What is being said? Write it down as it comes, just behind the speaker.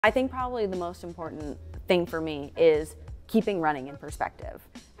I think probably the most important thing for me is keeping running in perspective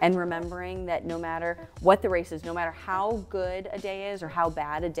and remembering that no matter what the race is, no matter how good a day is or how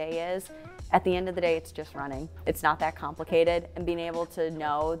bad a day is, at the end of the day, it's just running. It's not that complicated, and being able to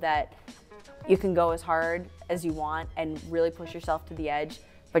know that you can go as hard as you want and really push yourself to the edge,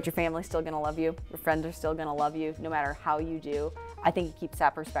 but your family's still gonna love you, your friends are still gonna love you, no matter how you do. I think it keeps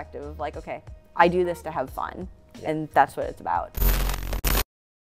that perspective of like, okay, I do this to have fun, and that's what it's about.